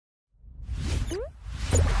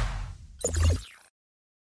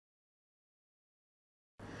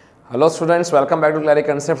Hello students, welcome back to CLARI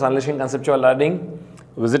Concepts, Unleashing Conceptual Learning.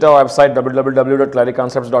 Visit our website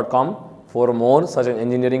www.clariconcepts.com for more such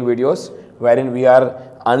engineering videos wherein we are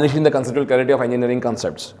unleashing the conceptual clarity of engineering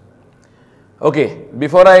concepts. Okay,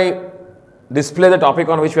 before I display the topic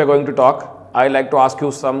on which we are going to talk, I like to ask you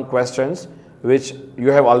some questions which you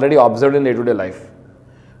have already observed in day-to-day life.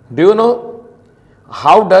 Do you know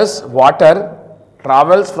how does water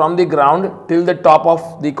travels from the ground till the top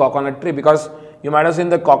of the coconut tree? Because you might have seen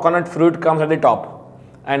the coconut fruit comes at the top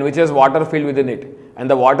and which has water filled within it, and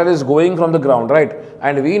the water is going from the ground, right?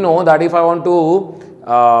 And we know that if I want to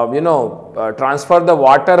transfer the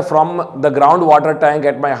water from the groundwater tank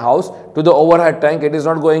at my house to the overhead tank, it is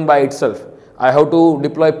not going by itself. I have to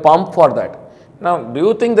deploy pump for that. Now, do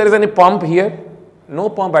you think there is any pump here? No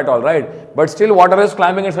pump at all, right? But still water is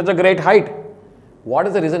climbing at such a great height. What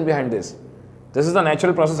is the reason behind this? This is the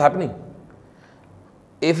natural process happening.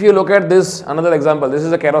 If you look at this, another example, this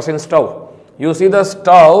is a kerosene stove. You see the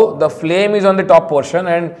stove, the flame is on the top portion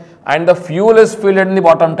and the fuel is filled in the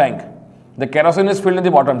bottom tank. The kerosene is filled in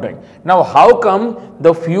the bottom tank. Now, how come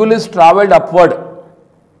the fuel is traveled upward?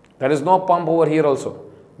 There is no pump over here also.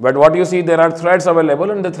 But what you see, there are threads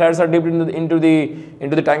available and the threads are dipped into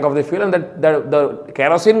the tank of the fuel, and the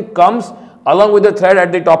kerosene comes along with the thread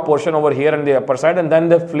at the top portion over here and the upper side, and then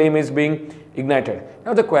the flame is being ignited.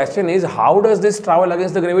 Now the question is, how does this travel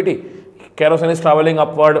against the gravity? Kerosene is traveling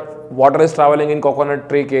upward, water is traveling in coconut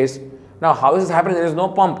tree case. Now how is this happening? There is no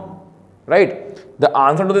pump, right? The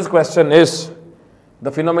answer to this question is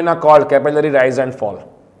the phenomena called capillary rise and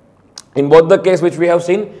fall. In both the case which we have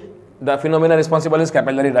seen, the phenomena responsible is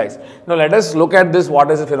capillary rise. Now let us look at this, what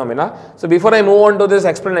is the phenomena. So before I move on to this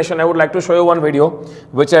explanation, I would like to show you one video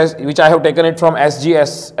which I have taken it from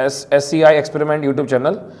SCI experiment YouTube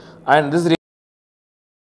channel, and this